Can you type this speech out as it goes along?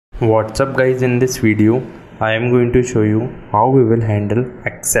What's up guys, in this video I am going to show you how we will handle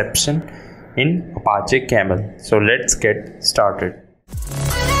exception in Apache Camel. So let's get started.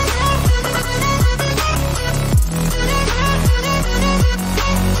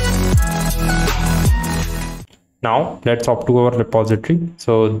 Now let's hop to our repository.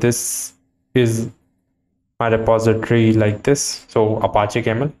 So this is my repository like this. So Apache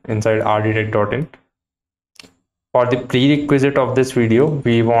Camel inside rdtech.in. For the prerequisite of this video,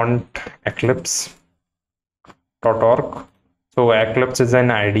 we want eclipse.org. So Eclipse is an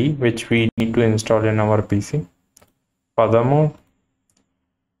IDE which we need to install in our PC. Furthermore,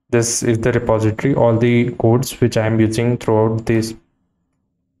 this is the repository. All the codes which I am using throughout this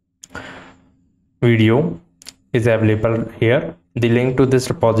video is available here. The link to this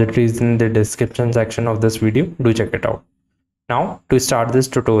repository is in the description section of this video. Do check it out. Now to start this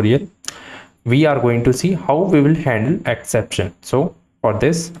tutorial, we are going to see how we will handle exception. So for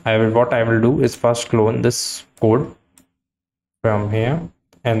this, what I will do is first clone this code from here,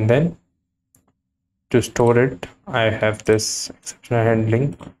 and then to store it, I have this exception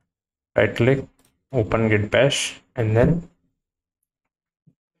handling. Right click, open git bash, and then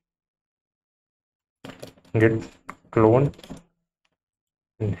git clone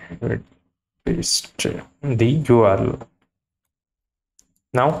and paste the URL.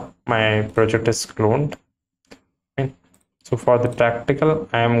 Now my project is cloned, and so for the practical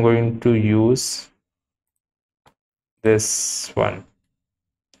I am going to use this one,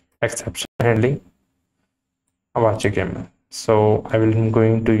 exception handling Apache Camel. So I will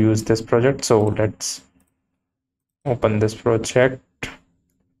going to use this project. So let's open this project.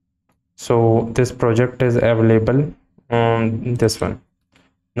 So this project is available on this one.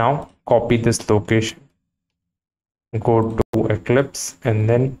 Now copy this location, go to Eclipse, and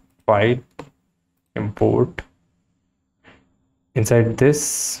then file, import. Inside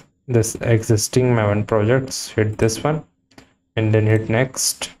this existing Maven projects, hit this one and then hit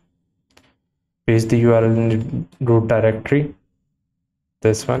next. Paste the URL in the root directory,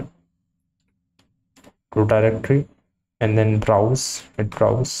 this one, root directory, and then browse, hit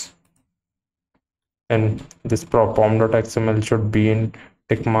browse, and this pom.xml should be in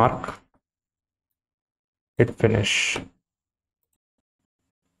tick mark. Hit finish.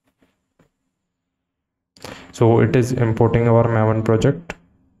 So it is importing our Maven project.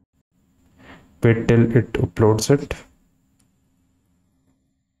 Wait till it uploads it.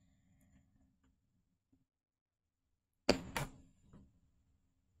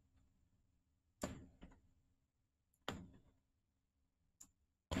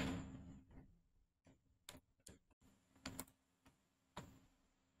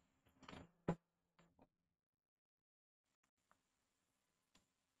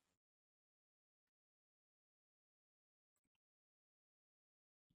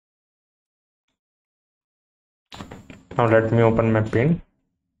 Now let me open my pane.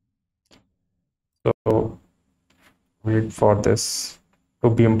 So wait for this to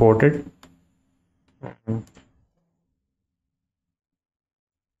be imported.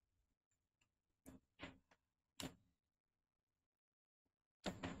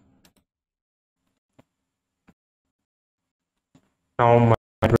 Now my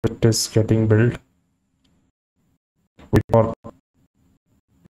project is getting built. Wait for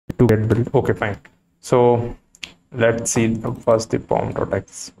it to get built. Okay, fine. So let's see first the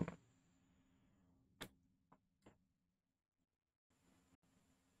pom.x.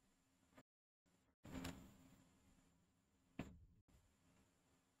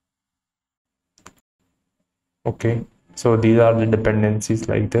 Okay, so these are the dependencies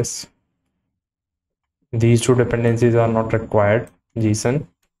like this. These two dependencies are not required JSON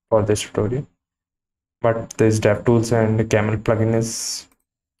for this tutorial, but this DevTools and the Camel plugin is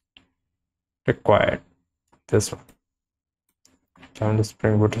required. This one, down the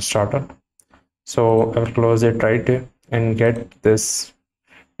Spring Boot starter. So I will close it right here and get this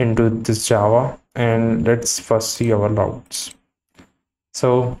into this Java, and let's first see our routes.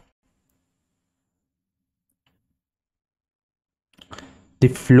 So the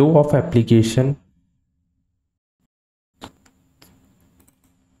flow of application.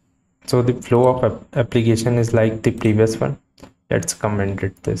 So the flow of application is like the previous one. Let's comment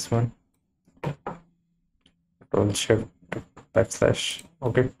it, this one. Control Shift \.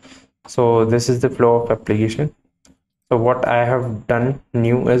 Okay, so this is the flow of application. So what I have done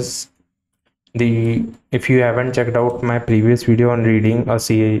new is if you haven't checked out my previous video on reading a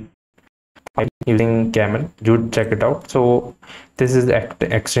CA using Camel, you check it out. So this is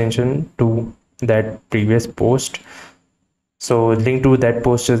the extension to that previous post. So link to that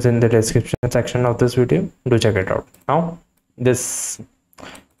post is in the description section of this video. Do check it out. Now this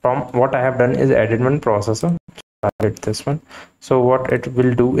from what I have done is added one processor. I did this one. So what it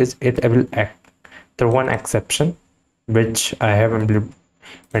will do is it will act through one exception which I have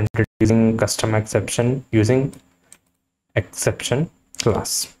implemented using custom exception using exception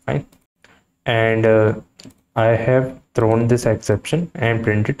class, right? And I have thrown this exception and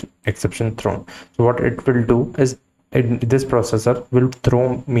printed exception thrown. So what it will do is this processor will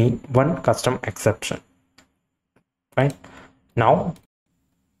throw me one custom exception, right? Now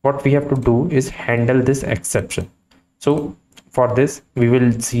what we have to do is handle this exception. So for this we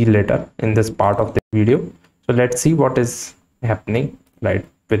will see later in this part of the video. So let's see what is happening right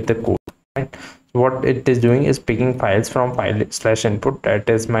with the code, right? So what it is doing is picking files from file slash input. That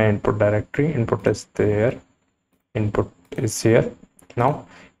is my input directory. Input is there, input is here. Now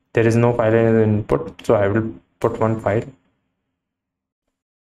there is no file in the input, so I will put one file.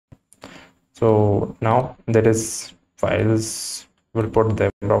 So now there is files, we'll put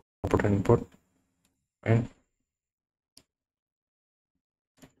them output input, and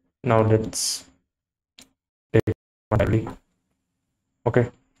now let's take file. Okay,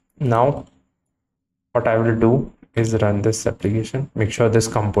 now what I will do is run this application. Make sure this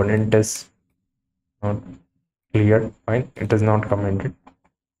component is not cleared, fine, it is not commented.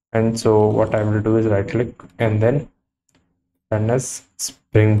 And so what I will do is right click and then run as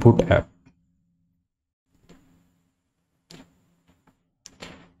Spring Boot app.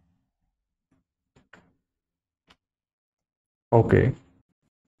 Okay,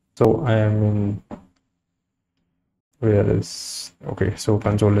 so I am in, where is, okay, so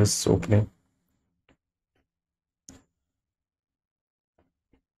console is opening.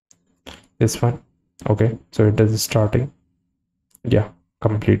 This one, okay, so it is starting. Yeah,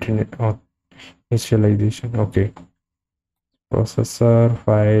 completing initialization. Okay, processor,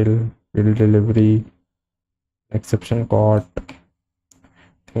 file, bill delivery, exception caught.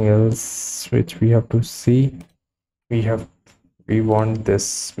 Thing else which we have to see, we want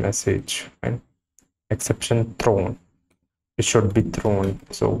this message, and exception thrown, it should be thrown.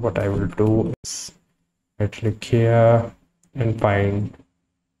 So what I will do is I click here and find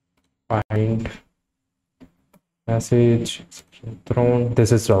message exception thrown.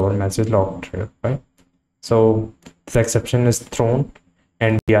 This is our message logged here, right? So this exception is thrown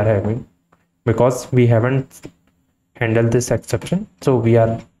and we are having, because we haven't handled this exception, so we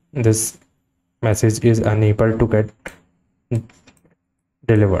are, this message is unable to get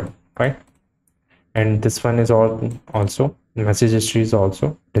delivered, right? And this one is also message history is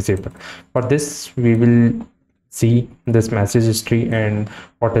also disabled. For this we will see this message history and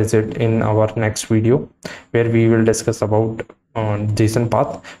what is it in our next video, where we will discuss about JSON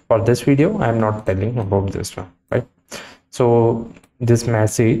path. For this video I am not telling about this one, right? So this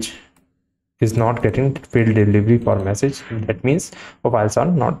message is not getting failed delivery for message, that means files are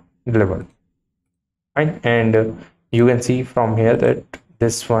not delivered, right? And you can see from here that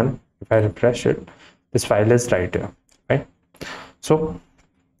this one, if I refresh it, this file is right here, right? So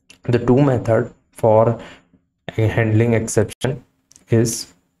the two method for handling exception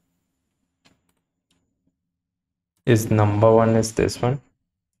is number one is this one.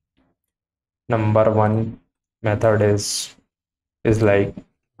 Number one method is like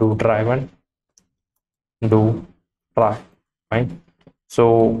do try one, do try, right?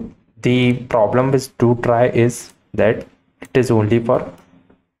 So the problem with do try is that it is only for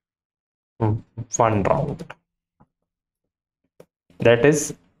one round. That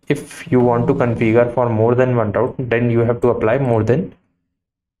is, if you want to configure for more than one route, then you have to apply more than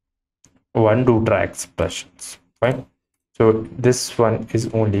one do try expressions, fine. So this one is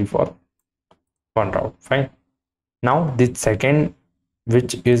only for one route, fine. Now the second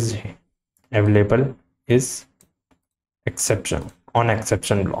which is available is exception, on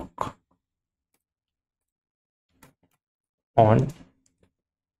exception block, on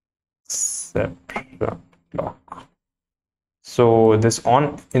exception block. So this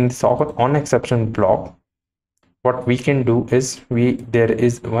on exception block, what we can do is there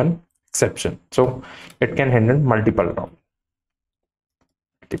is one exception, so it can handle multiple routes,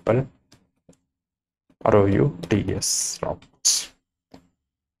 multiple routes.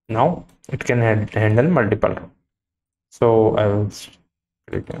 Now it can handle multiple routes. So I will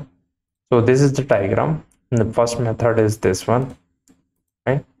click here. So this is the diagram. And the first method is this one,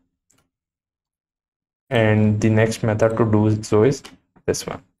 right? And the next method to do so is this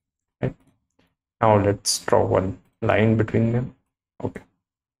one, right? Now let's draw one line between them. Okay.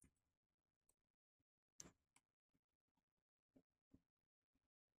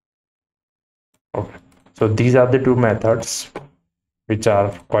 Okay. So these are the two methods which are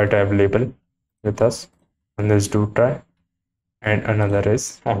quite available with us on this do try. and another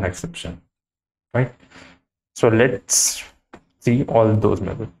is on exception, right? So let's see all those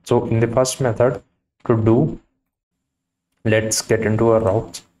methods. So in the first method, to do, let's get into a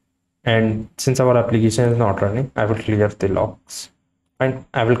route. And since our application is not running, I will clear the logs, and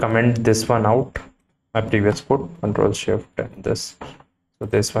I will comment this one out, my previous code, control shift and this. So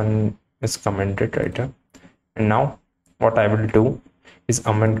this one is commented right here. And now what I will do is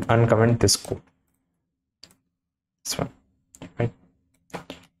uncomment this code, this one, right?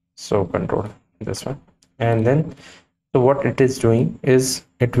 So control this one, and then so what it is doing is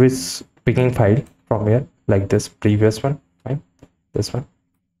it was picking file from here like this previous one, right? This one,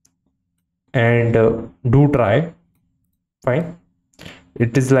 and do try, fine.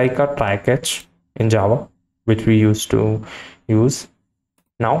 It is like a try catch in Java, which we used to use.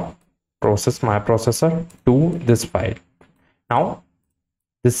 Now process my processor to this file. Now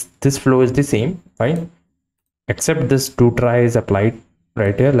this flow is the same, right? Except this do try is applied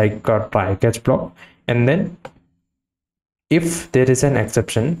right here like a try catch block, and then if there is an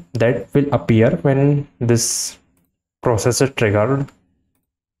exception that will appear when this processor triggered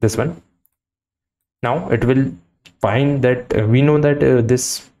this one, now it will find that we know that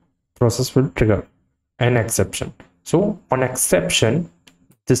this process will trigger an exception. So on exception,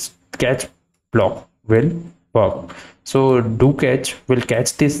 this catch block will work. So do catch will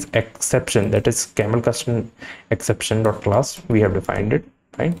catch this exception, that is camel custom exception dot class. We have defined it,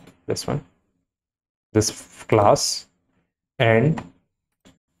 right? This one, this class, and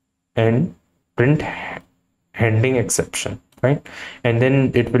print handling exception, right? And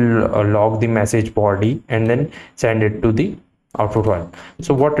then it will log the message body and then send it to the output file.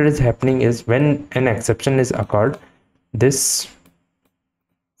 So what is happening is when an exception is occurred, this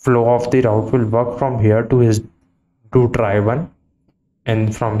flow of the route will work from here to his to try one,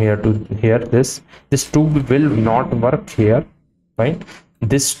 and from here to here this two will not work here, right?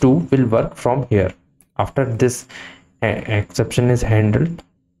 This two will work from here. After this exception is handled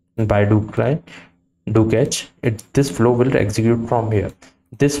by do try, do catch, this flow will execute from here.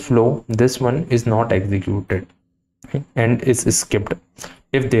 This flow, this one is not executed, right? And is skipped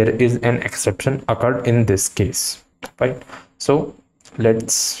if there is an exception occurred in this case, right? So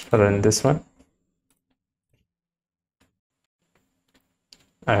let's run this one.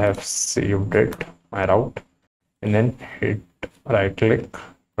 I have saved it, my route, and then hit right click,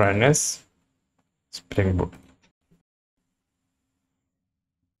 run as Spring Boot.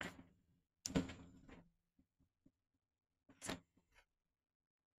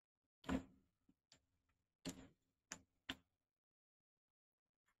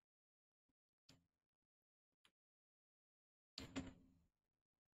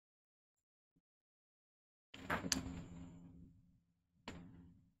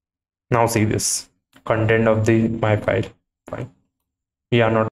 Now see this content of the my file, fine. We are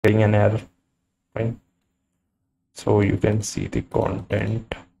not getting an error, fine. So you can see the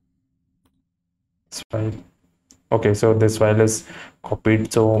content, this file. Okay, so this file is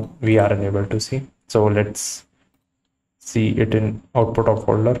copied, so we are unable to see. So let's see it in output of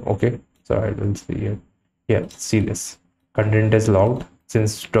folder. Okay, so I will see it here. See this content is logged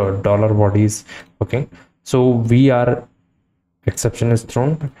since dollar body is okay. So we are exception is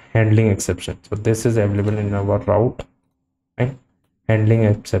thrown, handling exception. So this is available in our route, right? Handling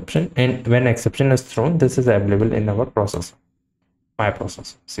exception, and when exception is thrown, this is available in our processor, my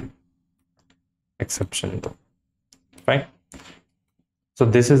processor. See exception though, fine. So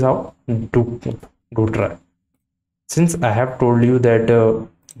this is how do try. Since I have told you that the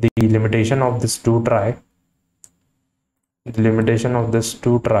limitation of this do try, the limitation of this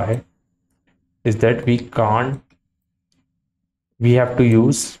do try is that we have to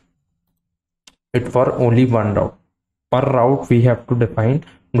use it for only one route. Per route we have to define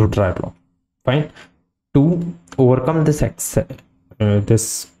do try block, fine. To overcome this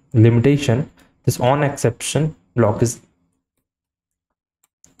this limitation, this on exception block is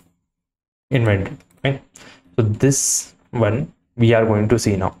invented, right? So this one we are going to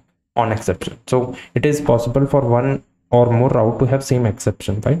see now, on exception. So it is possible for one or more route to have same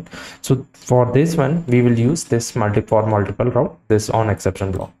exception, right? So for this one we will use this multiple route, this on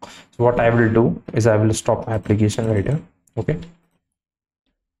exception block. So what I will do is I will stop my application right here, okay,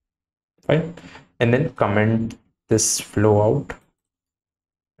 fine, and then comment this flow out.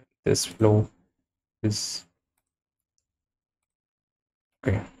 This flow is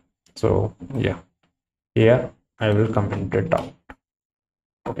okay. So yeah, here I will comment it out.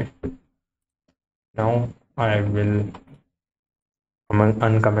 Okay, now I will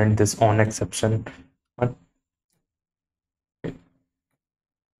uncomment this on exception.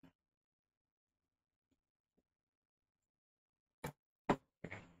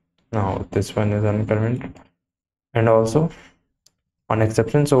 Now this one is uncommented, and also on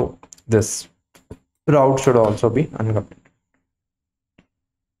exception, so this route should also be uncommented.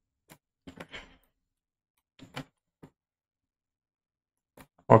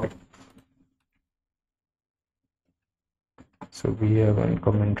 Okay, so we have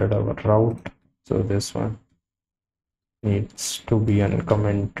uncommented our route, so this one needs to be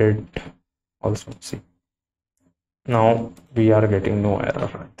uncommented also. See, now we are getting no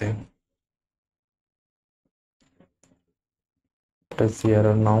error. I think what is the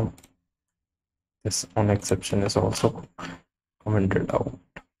error now? This on exception is also commented out.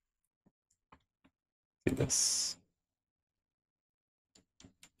 See this.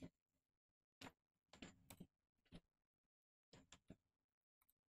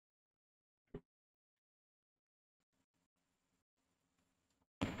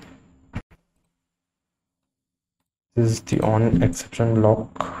 This is the on exception block,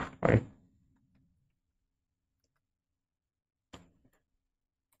 right?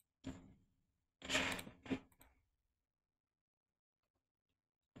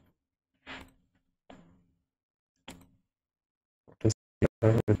 What is the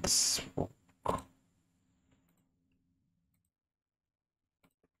error? It's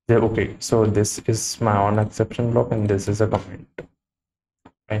okay. So this is my on exception block, and this is a comment,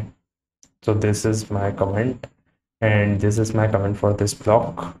 right? So this is my comment, and this is my comment for this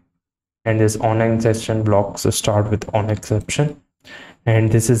block, and this on exception blocks start with on exception,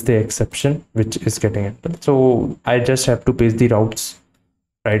 and this is the exception which is getting entered. So I just have to paste the routes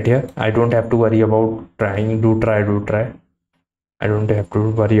right here. I don't have to worry about trying do try. I don't have to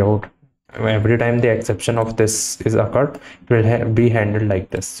worry about every time the exception of this is occurred, it will be handled like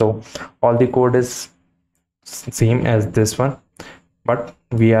this. So all the code is same as this one, but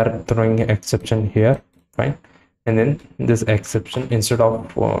we are throwing exception here, fine. And then this exception, instead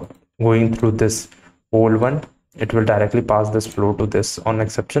of going through this whole one, it will directly pass this flow to this on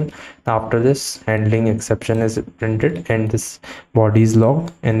exception. After this, handling exception is printed and this body is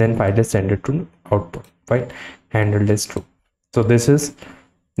logged, and then file is sent it to output, right? Handled is true. So this is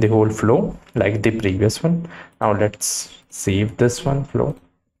the whole flow like the previous one. Now let's save this one flow,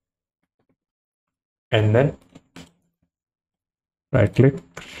 and then right click,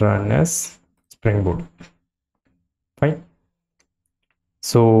 run as Spring Boot, fine.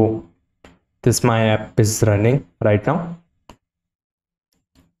 So this my app is running right now.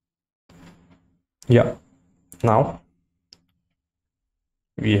 Yeah, now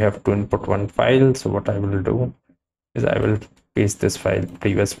we have to input one file. So what I will do is I will paste this file,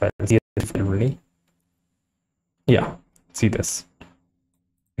 previous file here only. Yeah, see this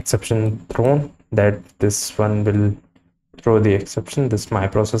exception thrown, that this one will throw the exception. This my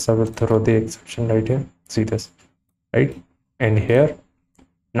processor will throw the exception right here. See this, right? And here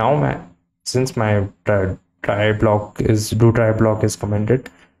now since my try block is do try block is commented,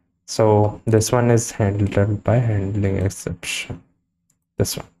 so this one is handled by handling exception,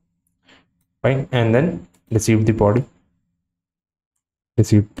 this one, fine. And then receive the body,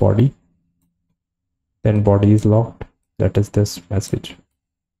 receive body, then body is locked, that is this message,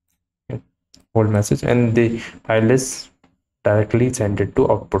 okay. Whole message, and the file is directly sent it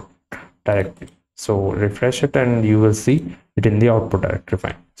to output directly. So refresh it and you will see it in the output directory,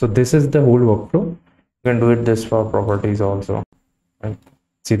 fine. So this is the whole workflow. You can do it this for properties also, right?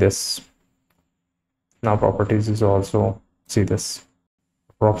 See this, now properties is also, see this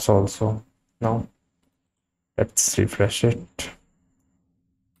props also. Now let's refresh it.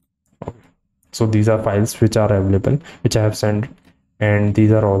 Okay. So these are files which are available, which I have sent, and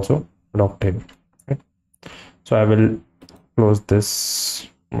these are also locked in, right? So I will close this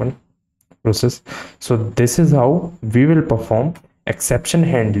one process. So this is how we will perform exception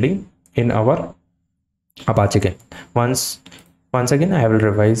handling in our Apache Camel. Once again I will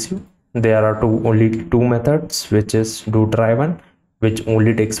revise you. There are only two methods, which is do try one, which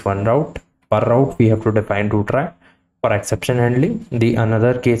only takes one route. Per route we have to define do try for exception handling. The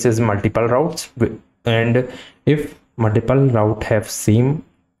another case is multiple routes, and if multiple route have same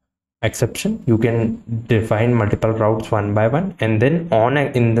exception, you can define multiple routes one by one, and then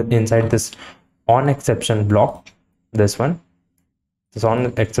inside this on exception block, this on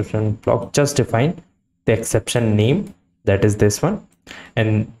exception block, just define the exception name, that is this one,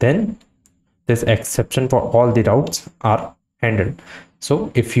 and then this exception for all the routes are handled.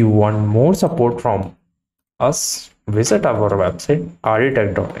 So if you want more support from us, visit our website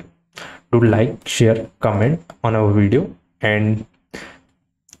rdtech.in. Do like, share, comment on our video, and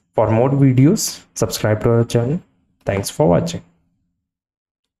for more videos subscribe to our channel. Thanks for watching.